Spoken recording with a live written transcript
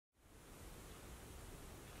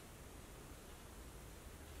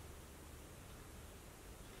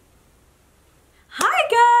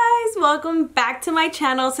welcome back to my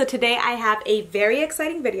channel. So today I have a very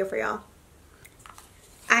exciting video for y'all.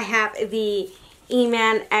 I have the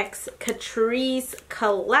Eman x Catrice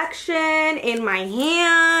collection in my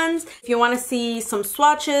hands. If you want to see some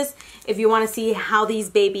swatches, if you want to see how these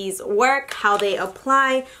babies work, how they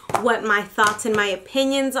apply, what my thoughts and my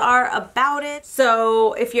opinions are about it.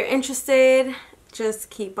 So if you're interested, just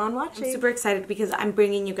keep on watching. I'm super excited because I'm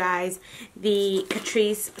bringing you guys the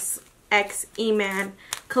Catrice x Eman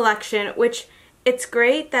collection, which it's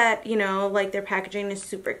great that, you know, like their packaging is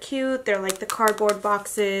super cute. They're like the cardboard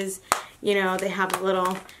boxes, you know, they have a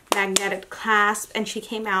little magnetic clasp, and she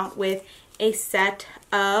came out with a set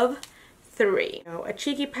of 3. You know, a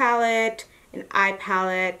cheeky palette, an eye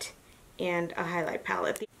palette, and a highlight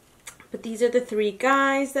palette. But these are the 3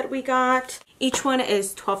 guys that we got. Each one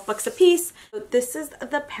is 12 bucks a piece. So this is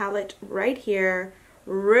the palette right here.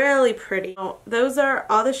 Really pretty. So those are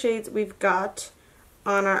all the shades we've got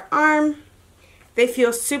on our arm. They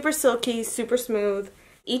feel super silky, super smooth.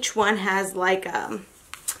 Each one has like a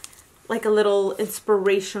little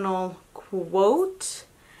inspirational quote.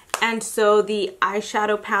 And so the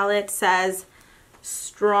eyeshadow palette says,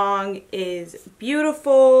 "Strong is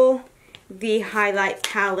beautiful." The highlight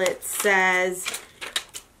palette says,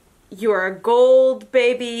 "You're a gold,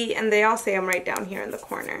 baby." And they all say them right down here in the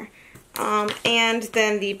corner. And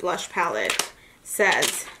then the blush palette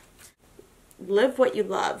says, "Live what you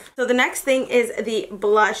love." So the next thing is the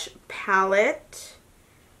blush palette.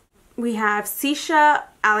 We have Shisha,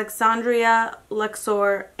 Alexandria,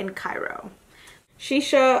 Luxor, and Cairo.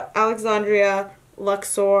 Shisha, Alexandria,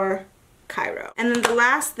 Luxor, Cairo. And then the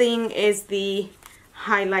last thing is the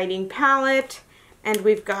highlighting palette. And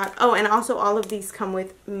we've got, oh, and also all of these come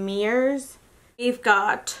with mirrors. We've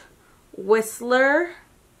got Whistler,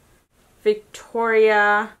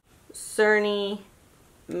 Victoria, Cerny,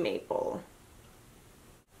 Maple.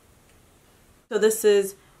 So this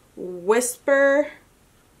is Whisper,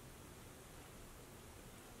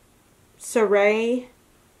 Saray,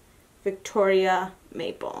 Victoria,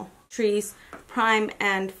 Maple. Catrice Prime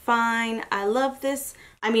and Fine. I love this.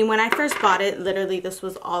 I mean, when I first bought it, literally this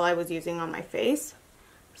was all I was using on my face.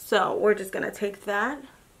 So we're just gonna take that.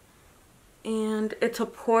 And it's a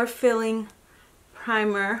pore filling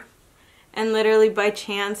primer. And literally by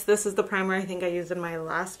chance, this is the primer I think I used in my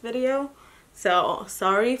last video. So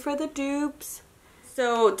sorry for the dupes.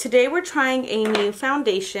 So today we're trying a new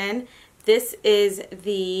foundation. This is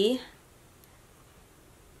the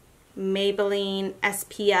Maybelline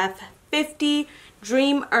SPF 50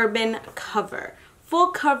 Dream Urban Cover.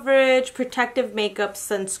 Full coverage, protective makeup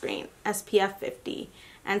sunscreen, SPF 50.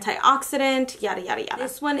 Antioxidant, yada yada yada.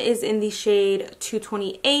 This one is in the shade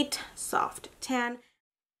 228, Soft Tan.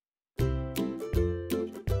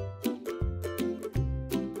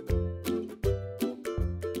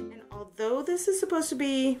 Though this is supposed to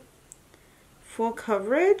be full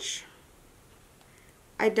coverage,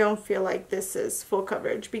 I don't feel like this is full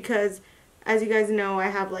coverage because, as you guys know, I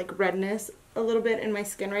have like redness a little bit in my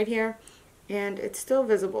skin right here, and it's still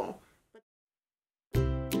visible.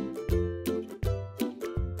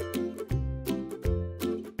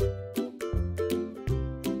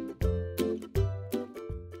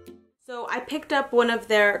 So I picked up one of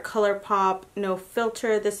their Colourpop No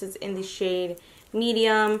Filter. This is in the shade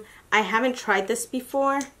medium. I haven't tried this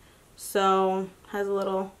before, so has a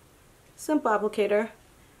little simple applicator.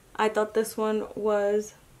 I thought this one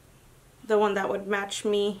was the one that would match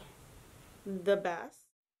me the best.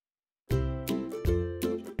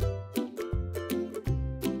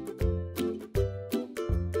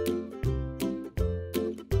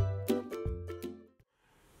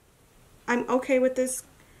 I'm okay with this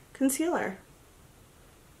concealer.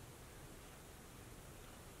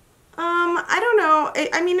 I don't know.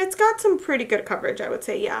 I mean, it's got some pretty good coverage, I would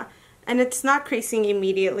say, yeah. And it's not creasing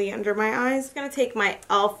immediately under my eyes. I'm going to take my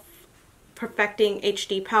e.l.f. Perfecting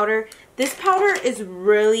HD powder. This powder is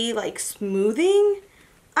really, like, smoothing,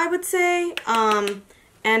 I would say.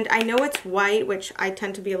 And I know it's white, which I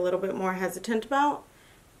tend to be a little bit more hesitant about.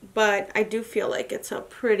 But I do feel like it's a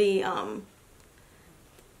pretty,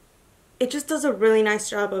 it just does a really nice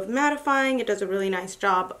job of mattifying. It does a really nice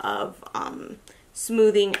job of,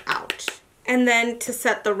 smoothing out. And then to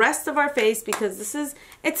set the rest of our face, because this is,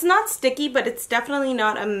 it's not sticky, but it's definitely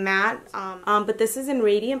not a matte, but this is in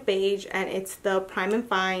Radiant Beige, and it's the Prime and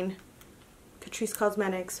Fine, Catrice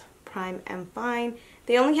Cosmetics Prime and Fine.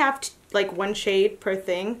 They only have like 1 shade per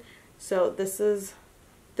thing, so this is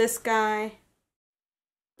this guy.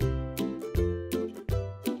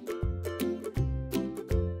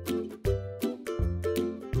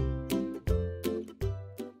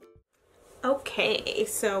 Okay,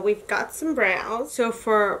 so we've got some brows. So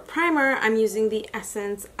for primer, I'm using the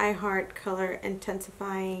Essence I Color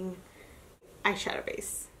Intensifying eyeshadow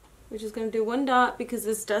base, which is going to do 1 dot because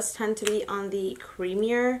this does tend to be on the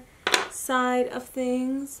creamier side of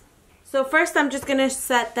things. So first I'm just going to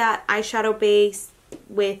set that eyeshadow base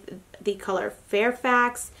with the color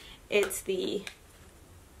Fairfax. It's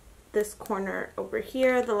this corner over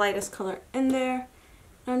here, the lightest color in there.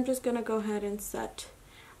 I'm just going to go ahead and set.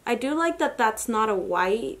 I do like that that's not a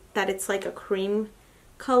white, that it's like a cream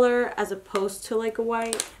color as opposed to like a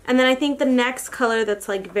white. And then I think the next color that's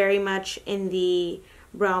like very much in the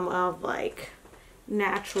realm of like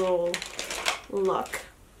natural look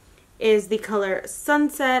is the color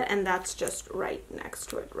Sunset, and that's just right next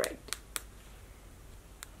to it, right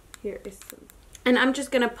here is some. And I'm just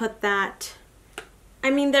gonna put that, I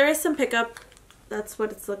mean there is some pickup, that's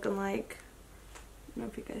what it's looking like. I don't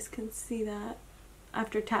know if you guys can see that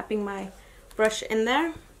after tapping my brush in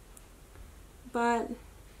there, but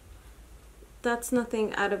that's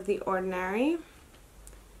nothing out of the ordinary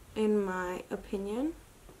in my opinion.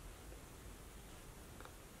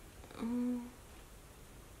 I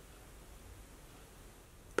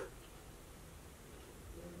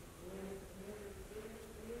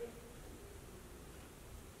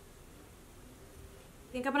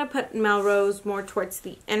think I'm going to put Melrose more towards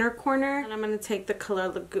the inner corner, and I'm going to take the color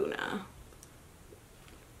Laguna.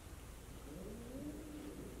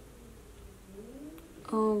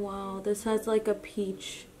 Oh wow, this has like a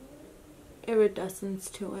peach iridescence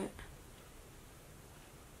to it.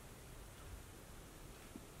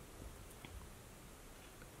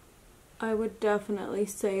 I would definitely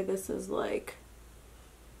say this is like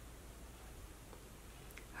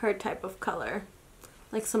her type of color.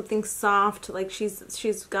 Like something soft, like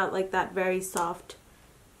she's got like that very soft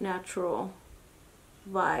natural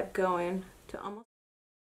vibe going to almost.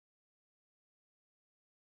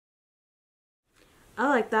 I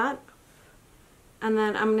like that. And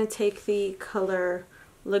then I'm going to take the color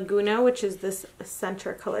Laguna, which is this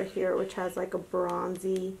center color here, which has like a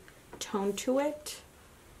bronzy tone to it.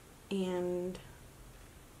 And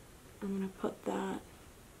I'm going to put that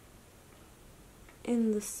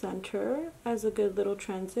in the center as a good little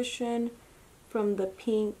transition from the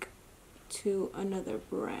pink to another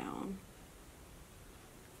brown.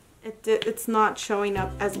 It's not showing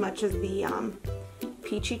up as much as the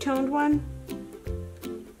peachy toned one.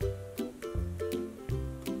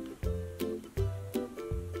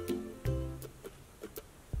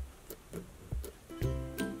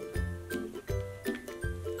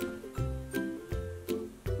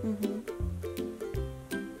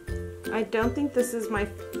 I don't think this is my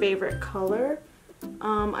favorite color.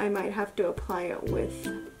 I might have to apply it with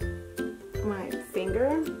my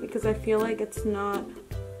finger because I feel like it's not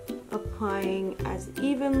applying as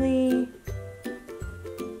evenly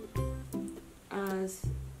as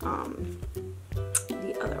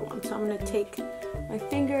the other one. So I'm going to take my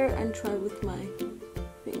finger and try with my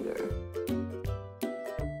finger.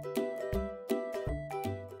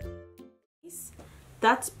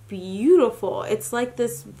 That's beautiful. It's like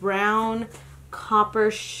this brown copper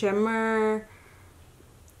shimmer.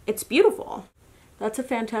 It's beautiful. That's a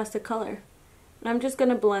fantastic color. And I'm just going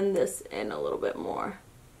to blend this in a little bit more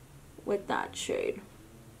with that shade.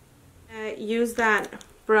 Use that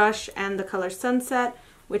brush and the color Sunset,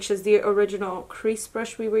 which is the original crease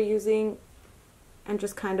brush we were using, and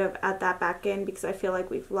just kind of add that back in because I feel like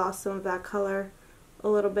we've lost some of that color a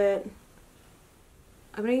little bit.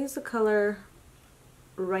 I'm going to use the color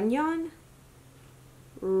Runyon.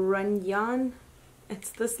 It's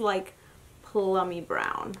this like plummy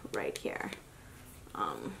brown right here.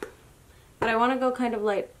 But I want to go kind of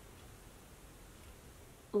light.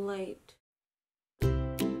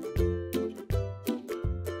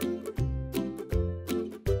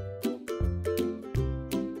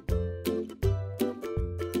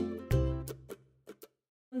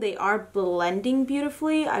 They are blending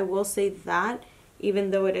beautifully, I will say that.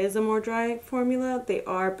 Even though it is a more dry formula, they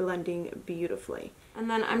are blending beautifully. And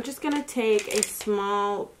then I'm just going to take a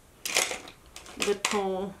small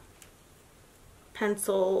little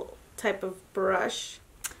pencil type of brush,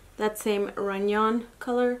 that same Runyon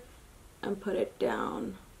color, and put it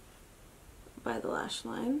down by the lash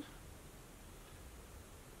line.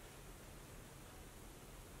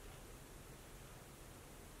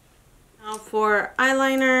 Now for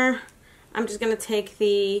eyeliner, I'm just going to take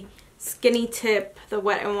the Skinny Tip, the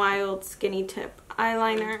Wet n Wild Skinny Tip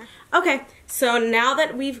eyeliner. Okay, so now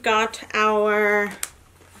that we've got our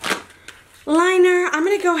liner, I'm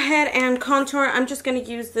going to go ahead and contour. I'm just going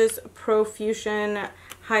to use this Profusion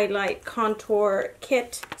Highlight Contour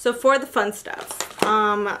Kit. So for the fun stuff,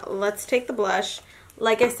 Let's take the blush.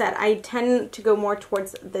 Like I said, I tend to go more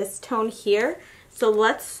towards this tone here. So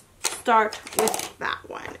let's start with that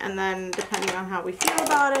one. And then depending on how we feel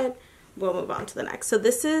about it, we'll move on to the next. So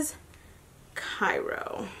this is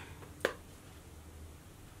Cairo.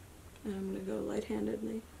 And I'm going to go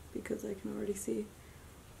light-handedly because I can already see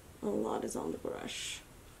a lot is on the brush.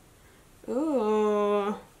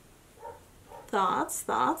 Ooh. Thoughts,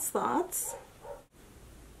 thoughts, thoughts.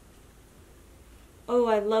 Oh,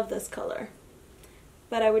 I love this color.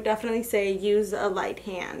 But I would definitely say use a light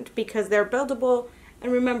hand because they're buildable.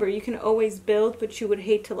 And remember, you can always build, but you would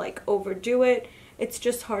hate to like overdo it. It's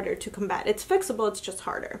just harder to combat. It's fixable, it's just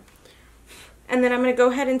harder. And then I'm going to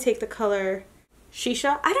go ahead and take the color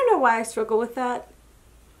Shisha. I don't know why I struggle with that.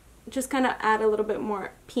 Just kind of add a little bit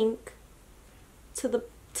more pink to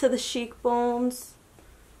the cheekbones.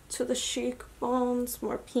 To the cheekbones,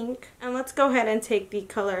 more pink. And let's go ahead and take the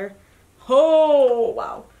color, oh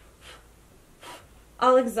wow,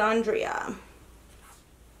 Alexandria,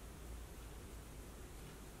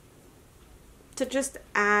 to just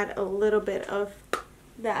add a little bit of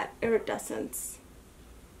that iridescence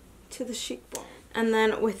to the cheekbone. And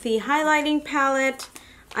then with the highlighting palette,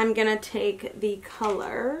 I'm gonna take the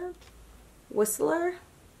color Whistler,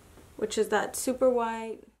 which is that super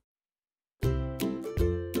white.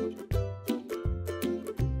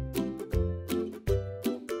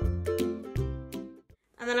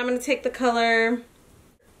 And then I'm going to take the color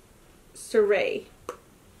Suade.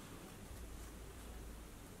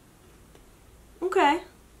 Okay.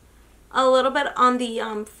 A little bit on the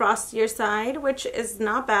frostier side, which is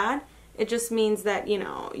not bad. It just means that, you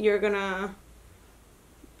know, you're going to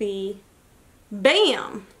be,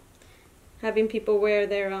 bam, having people wear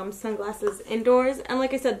their sunglasses indoors. And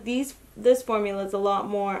like I said, this formula is a lot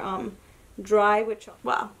more dry, which,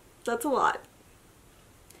 wow, that's a lot.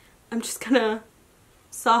 I'm just going to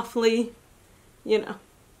softly, you know.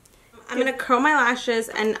 I'm going to curl my lashes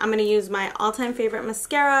and I'm going to use my all-time favorite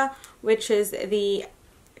mascara, which is the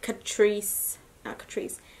Catrice, not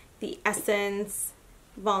Catrice, the Essence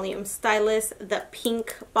Volume Stylist, the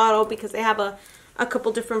pink bottle, because they have a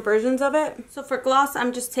couple different versions of it. So for gloss,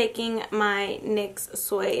 I'm just taking my NYX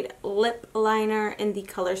Suade lip liner in the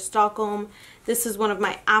color Stockholm. This is one of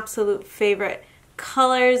my absolute favorite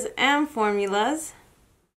colors and formulas.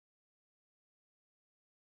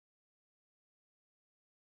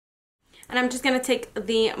 And I'm just going to take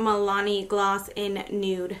the Milani gloss in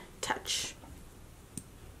Nude Touch.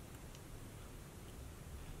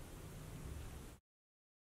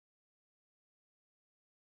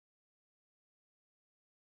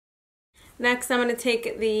 Next, I'm going to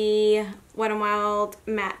take the Wet n Wild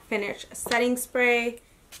Matte Finish Setting Spray.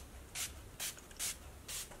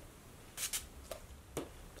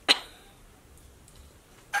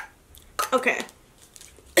 Okay.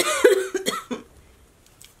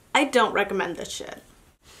 I don't recommend this shit.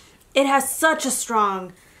 It has such a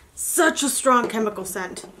strong chemical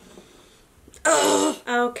scent. Ugh.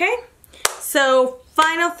 Okay, so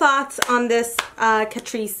final thoughts on this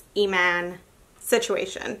Catrice Eman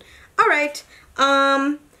situation. All right,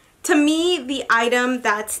 to me, the item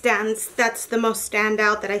that's the most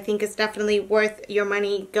standout, that I think is definitely worth your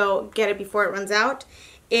money, go get it before it runs out,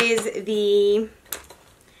 is the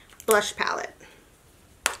blush palette.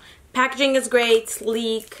 Packaging is great,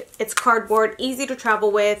 sleek, it's cardboard, easy to travel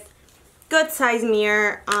with, good size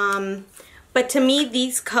mirror. But to me,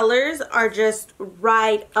 these colors are just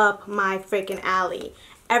right up my freaking alley.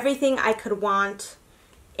 Everything I could want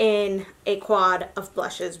in a quad of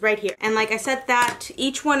blushes right here. And like I said, that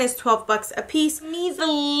each one is 12 bucks a piece. To me, the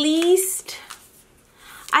least,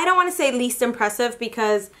 I don't want to say least impressive,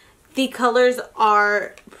 because the colors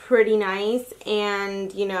are pretty nice,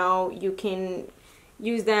 and you know, you can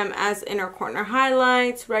use them as inner corner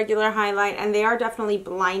highlights, regular highlight, and they are definitely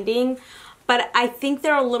blinding, but I think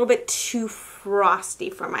they're a little bit too frosty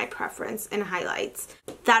for my preference in highlights.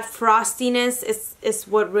 That frostiness is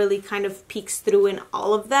what really kind of peeks through in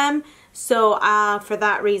all of them. So for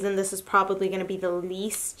that reason, this is probably going to be the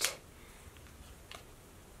least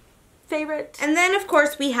favorite. And then of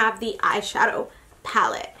course we have the eyeshadow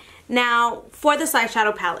palette. Now for this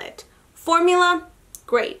eyeshadow palette, formula,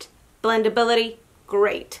 great. Blendability,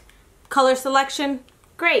 great. Color selection,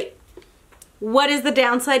 great. What is the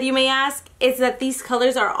downside, you may ask? Is that these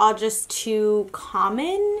colors are all just too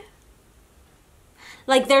common.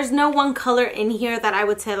 Like, there's no one color in here that I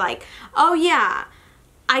would say like, oh yeah,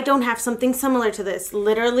 I don't have something similar to this.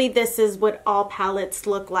 Literally, this is what all palettes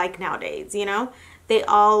look like nowadays, you know? They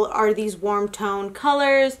all are these warm tone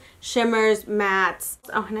colors, shimmers, mattes.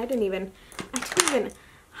 Oh, and I didn't even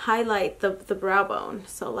highlight the brow bone.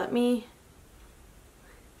 So let me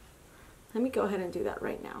Let me go ahead and do that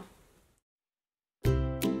right now.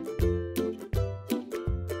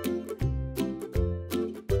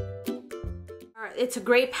 It's a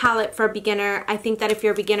great palette for a beginner. I think that if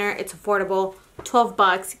you're a beginner, it's affordable. 12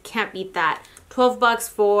 bucks, can't beat that. 12 bucks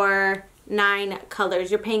for 9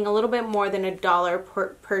 colors. You're paying a little bit more than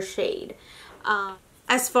 $1 per shade.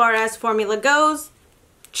 As far as formula goes,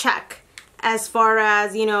 check. As far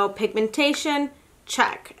as, you know, pigmentation,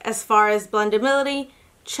 check. As far as blendability,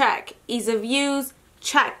 check. Ease of use,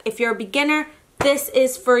 check. If you're a beginner, this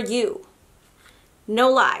is for you. No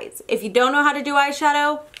lies. If you don't know how to do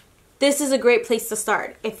eyeshadow, this is a great place to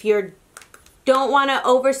start. If you don't want to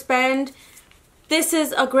overspend, this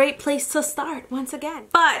is a great place to start once again.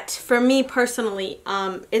 But for me personally,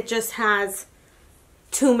 it just has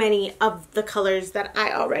too many of the colors that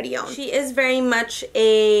I already own. She is very much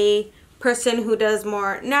a person who does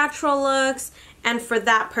more natural looks, and for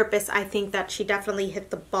that purpose, I think that she definitely hit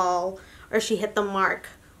the ball, or she hit the mark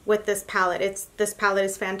with this palette. This palette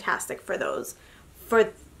is fantastic for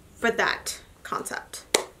that concept.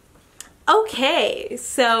 Okay,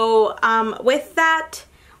 so with that,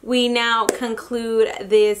 we now conclude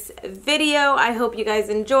this video. I hope you guys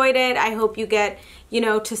enjoyed it. I hope you get, you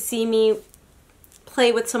know, to see me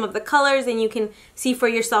play with some of the colors, and you can see for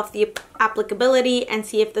yourself the applicability and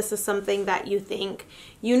see if this is something that you think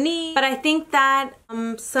you need. But I think that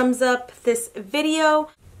sums up this video.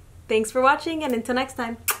 Thanks for watching, and until next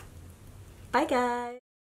time, bye guys.